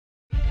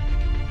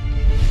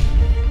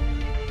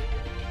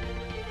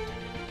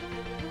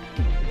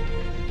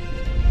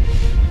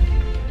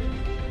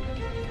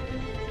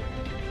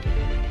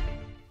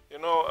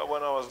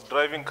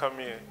driving come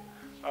here,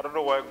 I don't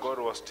know why God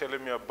was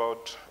telling me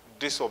about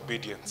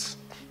disobedience.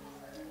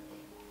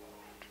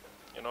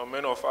 You know,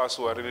 many of us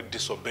who are really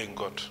disobeying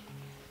God.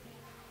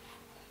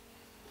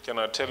 Can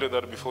I tell you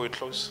that before we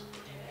close?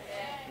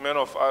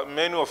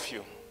 Many of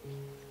you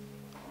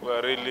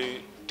were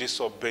really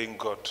disobeying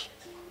God.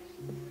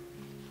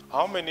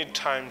 How many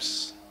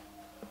times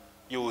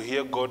you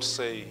hear God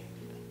say,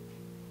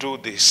 do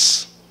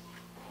this,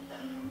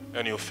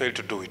 and you fail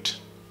to do it?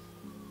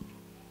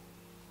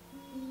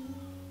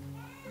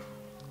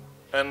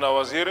 And I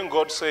was hearing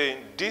God saying,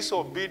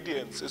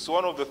 disobedience is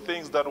one of the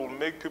things that will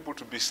make people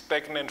to be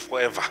stagnant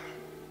forever.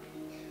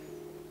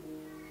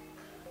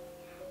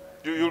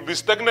 You'll be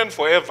stagnant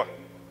forever.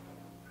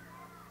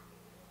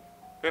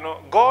 You know,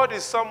 God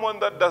is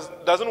someone that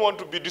doesn't want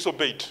to be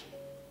disobeyed.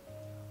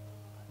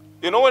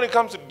 You know, when it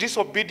comes to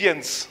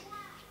disobedience,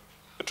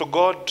 to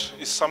God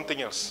is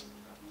something else.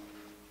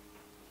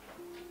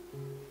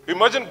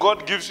 Imagine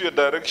God gives you a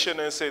direction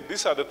and says,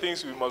 these are the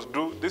things we must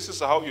do. This is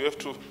how you have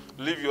to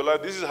live your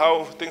life. This is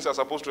how things are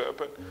supposed to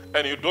happen.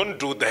 And you don't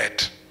do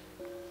that.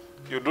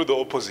 You do the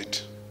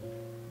opposite.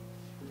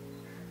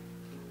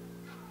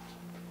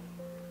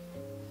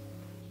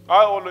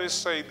 I always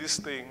say this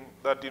thing,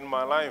 that in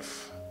my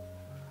life,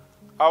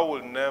 I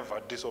will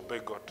never disobey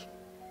God.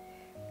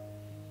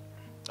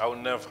 I will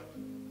never.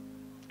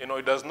 You know,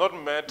 it does not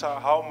matter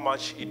how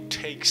much it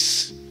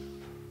takes.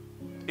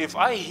 If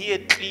I hear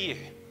clear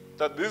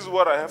that this is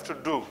what I have to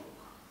do,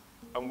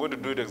 I'm going to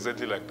do it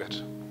exactly like that.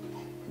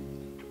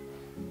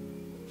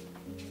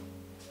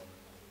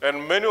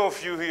 And many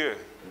of you here,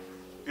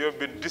 you have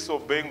been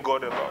disobeying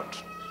God a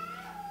lot.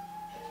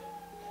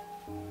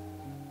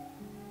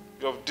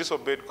 You have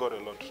disobeyed God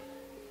a lot.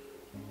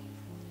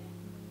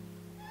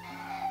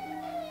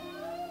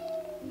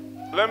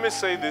 Let me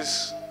say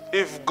this.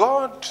 If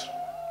God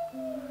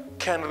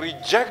can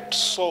reject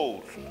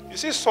Saul, you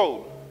see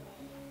Saul,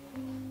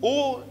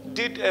 who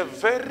did a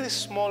very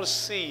small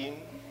sin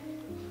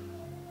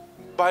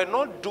by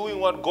not doing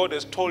what God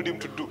has told him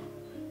to do.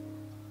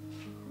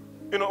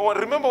 You know,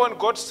 remember when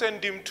God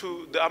sent him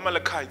to the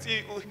Amalekites,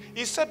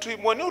 he said to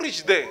him, when you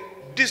reach there,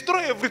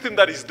 destroy everything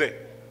that is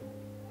there.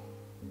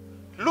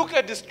 Look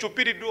at the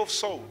stupidity of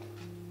Saul.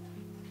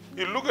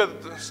 He looked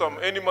at some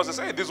animals and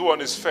said, hey, this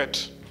one is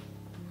fat.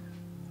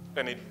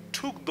 And he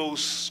took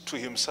those to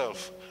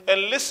himself. And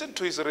listen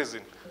to his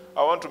reason.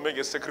 I want to make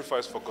a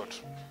sacrifice for God.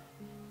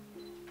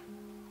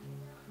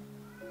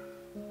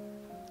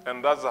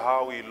 And that's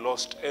how he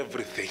lost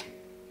everything.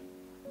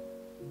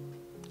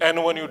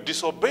 And when you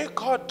disobey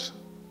God,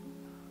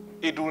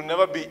 it will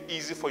never be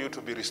easy for you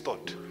to be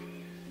restored.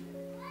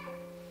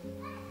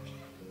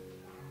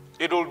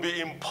 It will be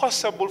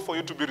impossible for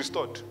you to be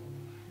restored.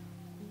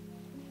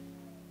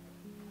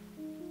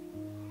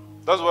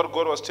 That's what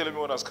God was telling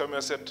me when I was coming.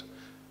 I said,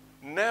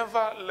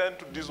 never learn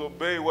to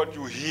disobey what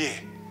you hear.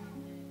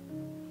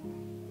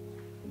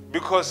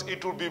 Because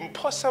it will be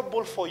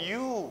impossible for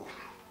you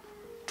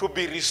to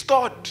be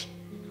restored.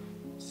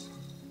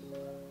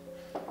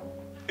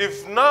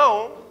 If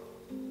now,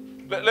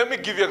 let me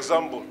give you an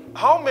example.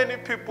 How many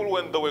people,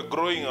 when they were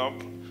growing up,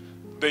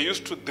 they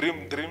used to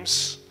dream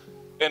dreams,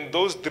 and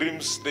those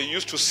dreams, they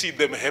used to see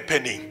them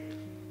happening?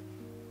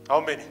 How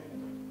many?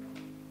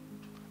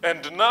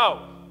 And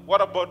now,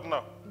 what about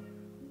now?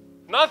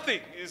 Nothing.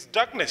 It's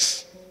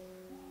darkness.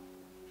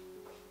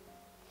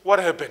 What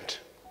happened?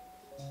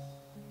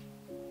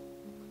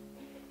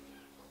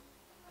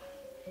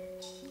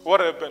 What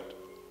happened?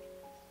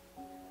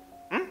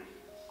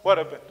 What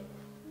happened?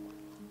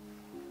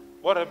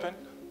 What happened?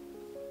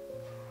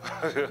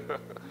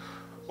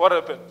 What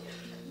happened?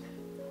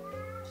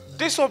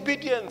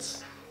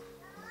 Disobedience.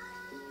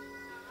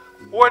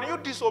 When you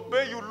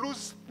disobey, you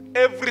lose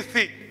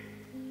everything.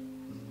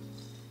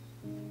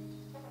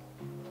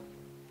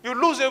 You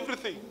lose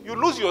everything. You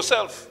lose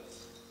yourself.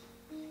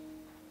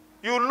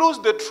 You lose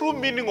the true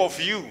meaning of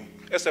you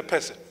as a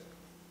person.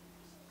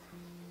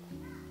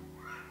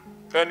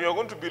 And you're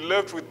going to be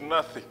left with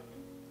nothing.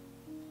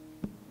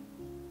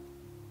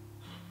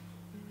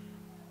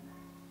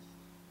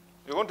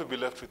 You're going to be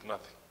left with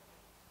nothing.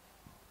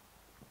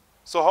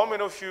 So how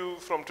many of you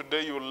from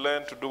today you will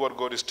learn to do what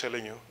God is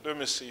telling you? Let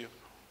me see you.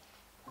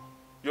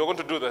 You're going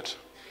to do that?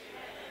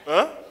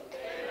 Huh?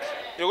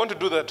 You're going to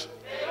do that?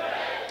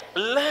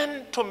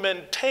 Learn to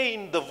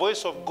maintain the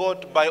voice of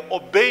God by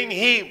obeying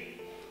Him.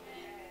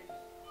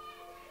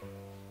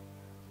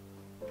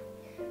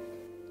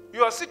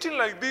 You are sitting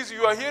like this,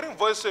 you are hearing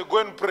voice say, go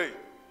and pray.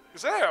 You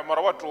say, hey,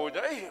 Amara, what told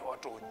you? Hey,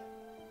 what told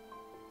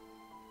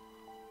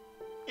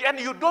you? And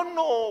you don't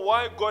know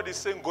why God is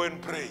saying, go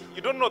and pray.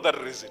 You don't know that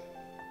reason.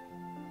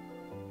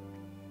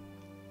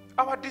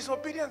 Our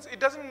disobedience, it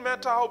doesn't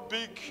matter how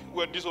big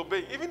we're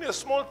disobeying, even a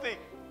small thing.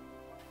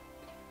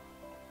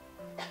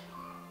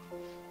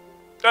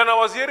 And I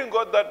was hearing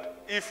God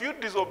that if you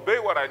disobey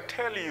what I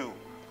tell you,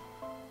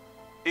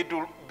 it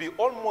will be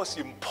almost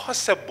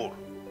impossible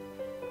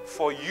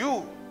for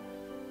you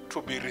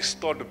to be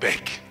restored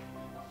back.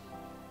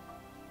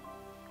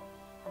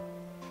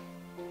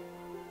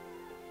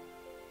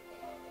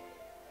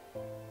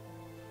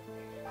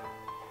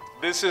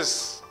 This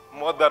is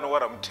more than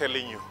what I'm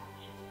telling you.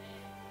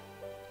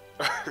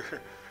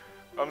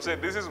 I'm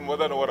saying this is more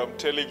than what I'm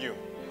telling you.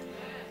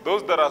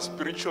 Those that are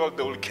spiritual,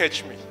 they will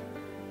catch me.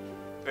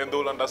 And they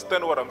will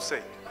understand what I'm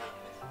saying.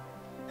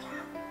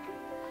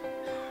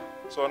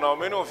 So now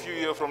many of you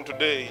here from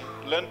today,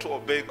 learn to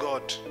obey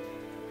God.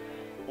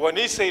 When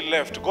he say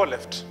left, go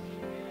left.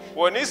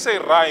 When he say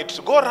right,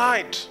 go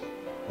right.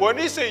 When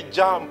he say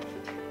jump,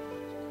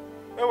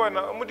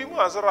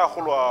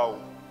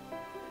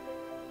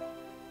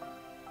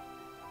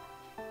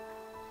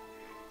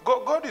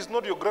 God is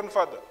not your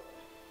grandfather.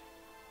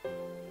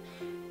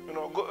 You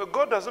know,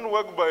 God doesn't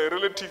work by a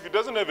relative. He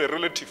doesn't have a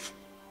relative.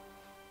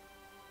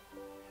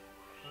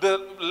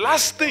 The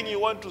last thing you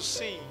want to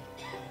see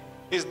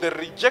is the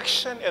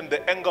rejection and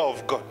the anger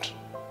of God.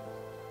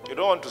 You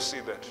don't want to see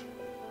that.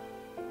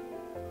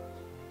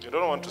 You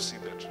don't want to see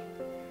that.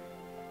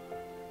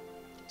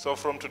 So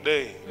from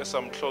today, as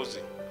I'm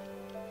closing,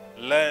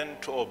 learn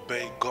to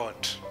obey God.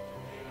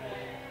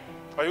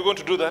 Are you going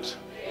to do that?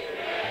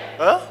 Amen.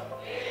 Huh? Amen.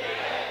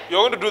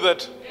 You're going to do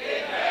that?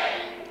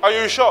 Amen. Are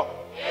you sure?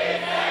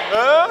 Amen.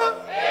 Huh?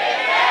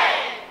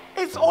 Amen.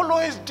 It's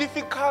always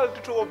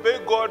difficult to obey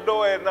God,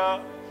 though, and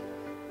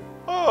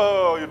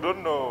oh, you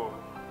don't know.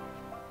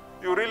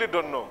 You really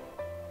don't know.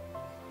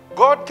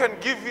 God can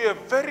give you a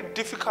very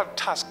difficult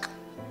task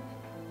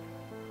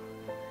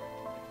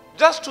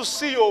just to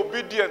see your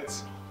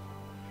obedience.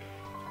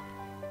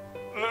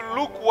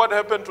 Look what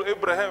happened to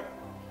Abraham.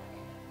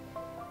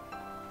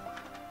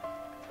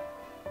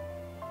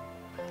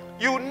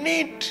 You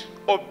need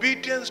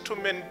obedience to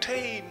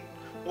maintain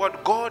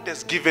what God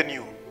has given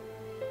you.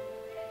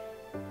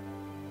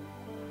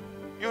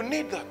 You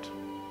need that.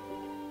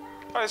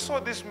 I saw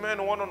this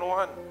man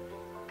one-on-one.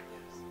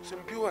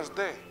 Simpi was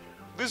there.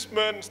 This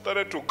man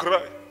started to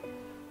cry.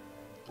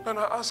 And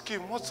I asked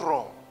him, what's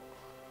wrong?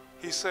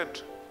 He said,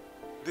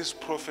 these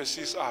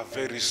prophecies are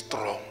very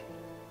strong.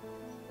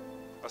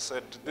 I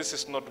said, this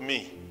is not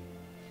me.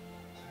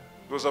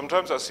 Because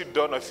sometimes I sit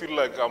down, I feel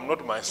like I'm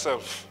not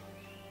myself.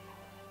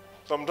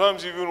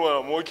 Sometimes even when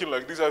I'm walking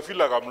like this, I feel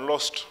like I'm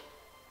lost.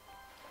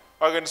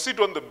 I can sit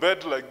on the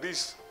bed like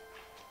this.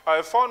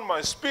 I found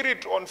my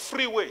spirit on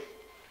freeway.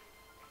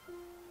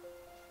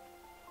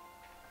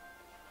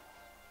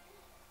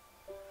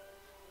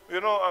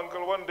 You know,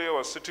 Uncle, one day I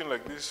was sitting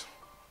like this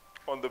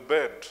on the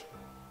bed.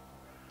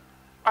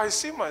 I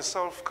see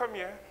myself, come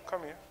here,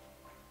 come here.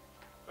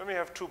 Let me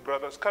have two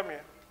brothers, come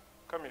here,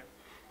 come here.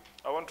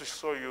 I want to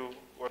show you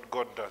what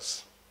God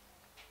does.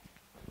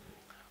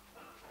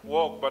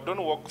 Walk, but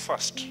don't walk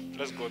fast.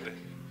 Let's go there.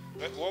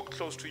 Walk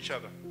close to each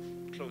other,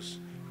 close.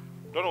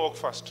 Don't walk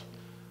fast.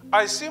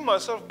 I see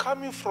myself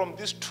coming from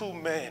these two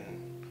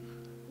men,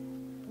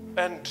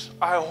 and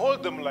I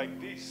hold them like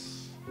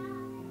this.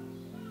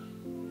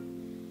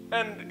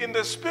 And in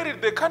the spirit,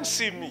 they can't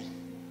see me.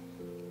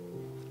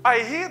 I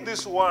hear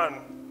this one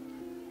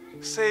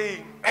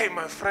saying, hey,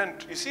 my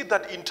friend, you see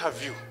that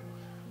interview?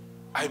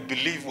 I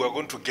believe we're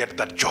going to get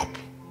that job.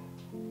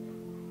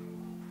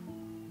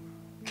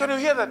 Can you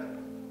hear that?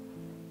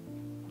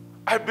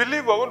 I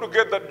believe we're going to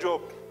get that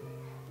job.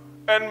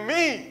 And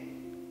me,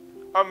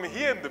 I'm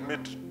here in the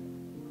middle.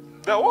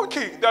 They're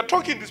walking, they're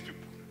talking, these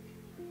people.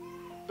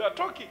 They're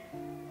talking.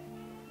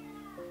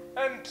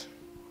 And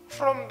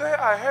from there,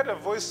 I heard a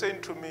voice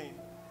saying to me,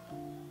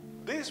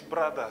 these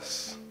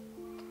brothers,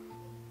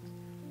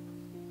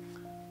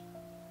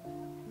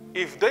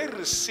 if they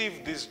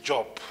receive this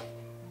job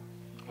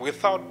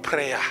without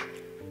prayer,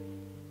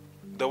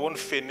 they won't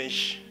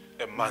finish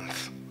a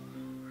month.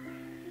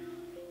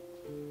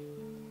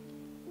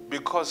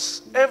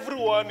 Because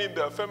everyone in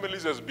their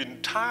families has been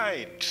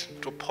tied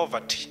to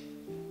poverty.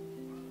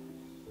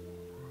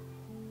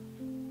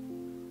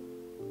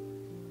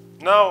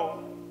 Now,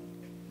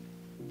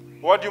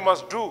 what you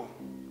must do,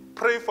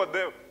 pray for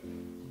them.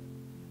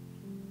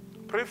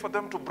 Pray for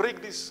them to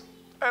break this.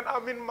 And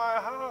I'm in my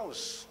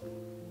house.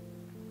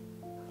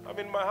 I'm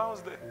in my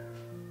house there.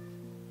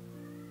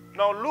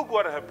 Now look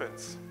what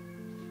happens.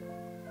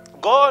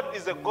 God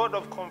is a God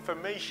of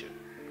confirmation.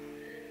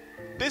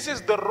 This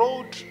is the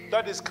road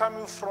that is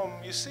coming from,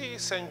 you see,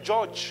 St.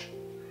 George.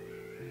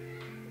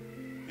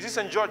 You see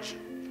St. George?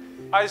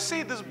 I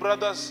see these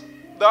brothers.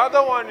 The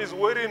other one is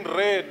wearing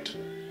red.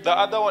 The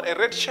other one, a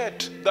red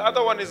shirt. The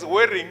other one is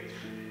wearing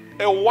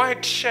a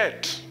white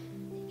shirt.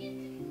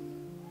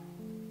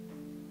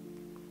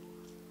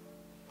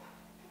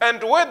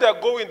 And where they're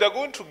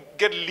going to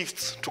get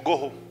lifts to go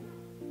home.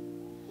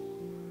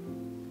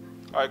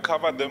 I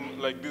covered them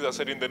like this. I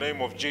said, in the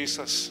name of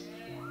Jesus,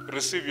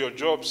 receive your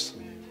jobs.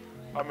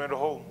 I'm at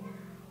home.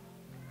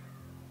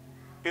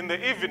 In the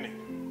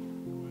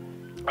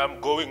evening, I'm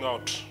going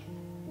out.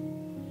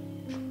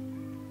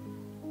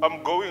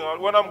 I'm going out.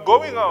 When I'm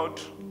going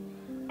out,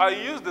 I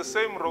use the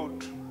same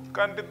road.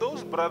 And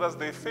those brothers,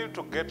 they fail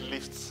to get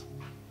lifts.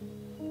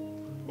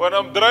 When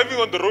I'm driving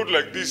on the road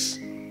like this,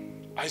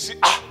 I see,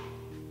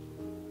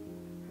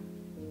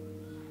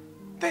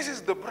 this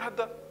is the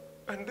brother,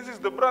 and this is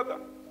the brother.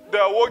 They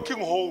are walking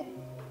home.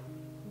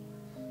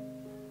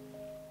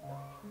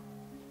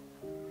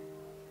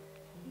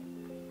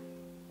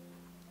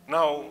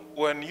 Now,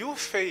 when you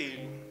fail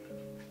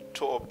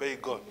to obey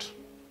God,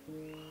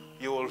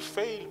 you will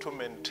fail to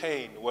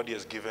maintain what He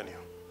has given you.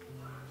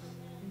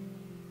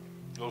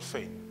 You'll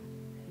fail.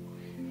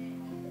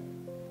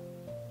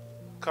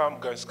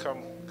 Come, guys, come.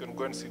 You can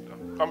go and sit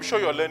down. I'm sure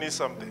you're learning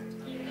something.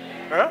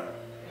 Huh?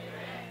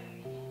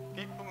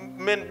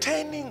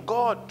 Maintaining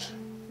God,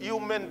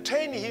 you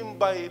maintain Him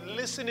by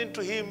listening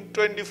to Him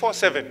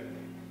 24/7.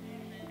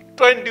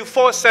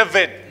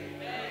 24/7.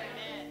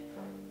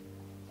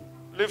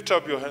 Lift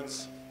up your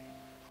hands.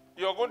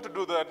 You're going to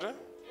do that, eh?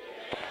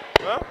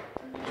 Huh?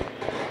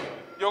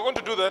 You're going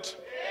to do that?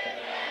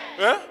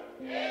 Huh?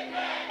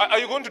 Are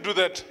you going to do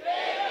that?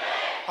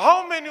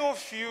 How many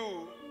of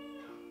you,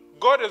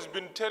 God has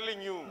been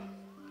telling you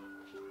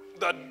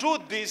that do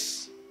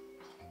this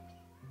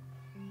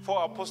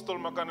for Apostle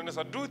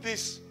Makananesa, do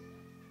this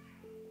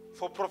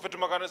for Prophet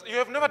Makananesa? You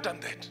have never done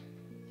that.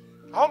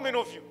 How many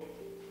of you?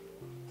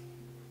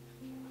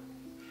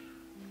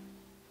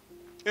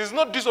 It's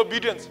not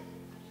disobedience.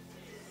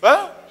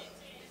 Huh?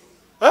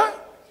 Huh?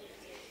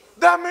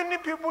 There are many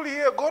people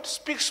here, God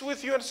speaks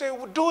with you and say,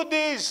 do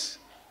this.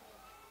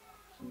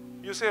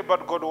 You say,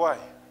 but God, why?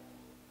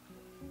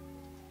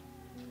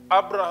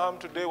 Abraham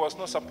today was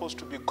not supposed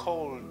to be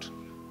called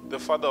the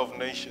father of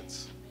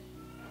nations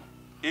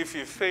if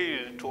he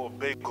failed to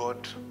obey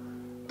God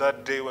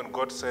that day when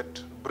God said,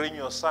 bring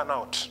your son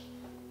out.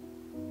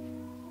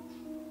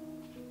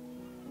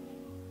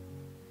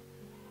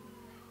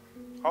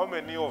 How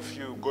many of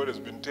you God has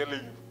been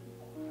telling you?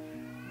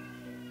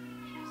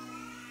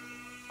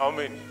 How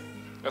many?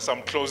 Yes,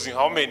 I'm closing.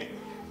 How many?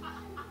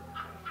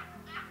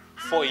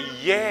 For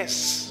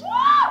years,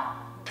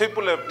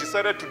 people have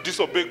decided to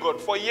disobey God.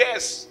 For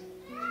years.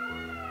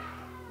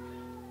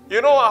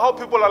 You know how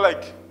people are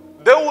like?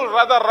 They will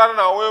rather run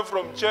away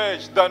from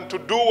church than to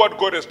do what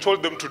God has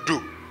told them to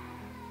do.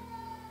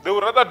 They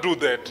would rather do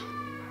that.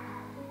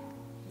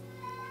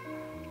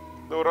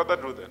 They would rather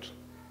do that.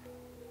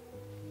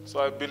 So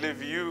I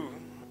believe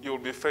you'll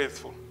be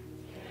faithful.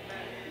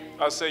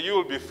 I say you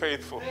will be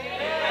faithful.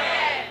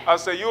 I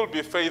say you'll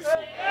be faithful.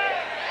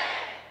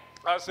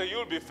 I say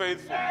you'll be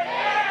faithful.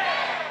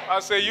 I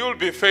say you'll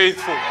be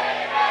faithful.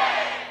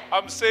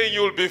 I'm saying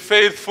you'll be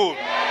faithful.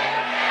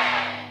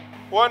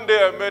 One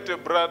day I met a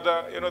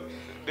brother,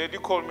 they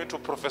did call me to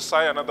prophesy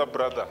another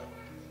brother.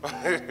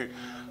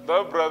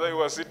 That brother, he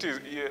was sitting,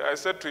 I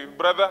said to him,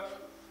 brother,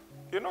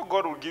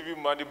 God will give you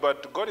money,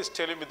 but God is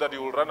telling me that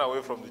you will run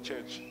away from the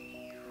church.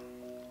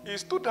 He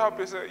stood up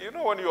and said,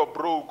 when you're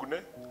broke,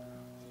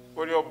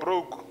 when you're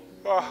broke,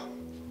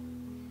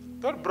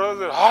 that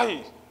brother said,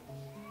 hi.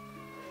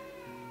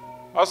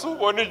 I said,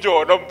 when you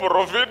join a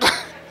prophet.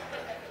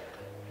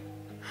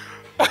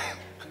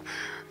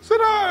 Said,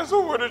 I said,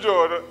 when you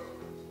join.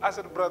 I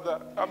said, brother,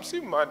 I'm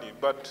seeing money,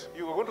 but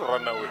you're going to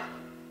run away.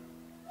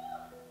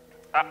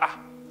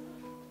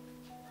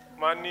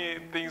 Money,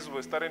 things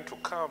were starting to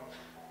come.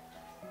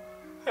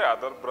 Yeah,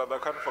 that brother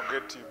can't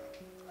forget him.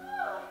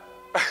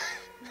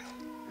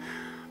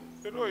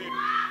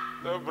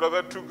 That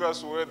brother took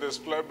us where there's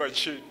fly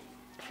machine.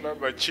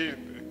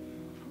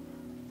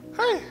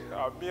 Hey,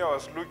 me, I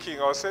was looking,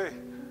 I was saying,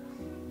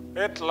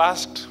 at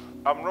last,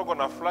 I'm not going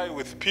to fly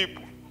with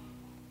people.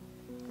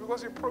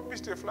 Because he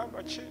promised a fly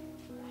machine.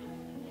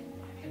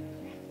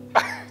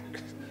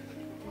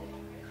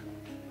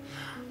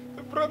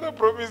 The brother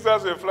promised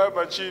us a fly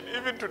machine.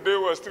 Even today,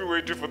 we're still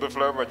waiting for the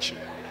fly machine.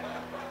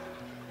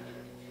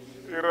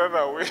 He ran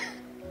away.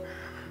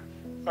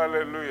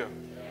 Hallelujah.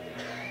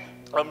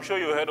 I'm sure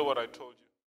you heard what I told you.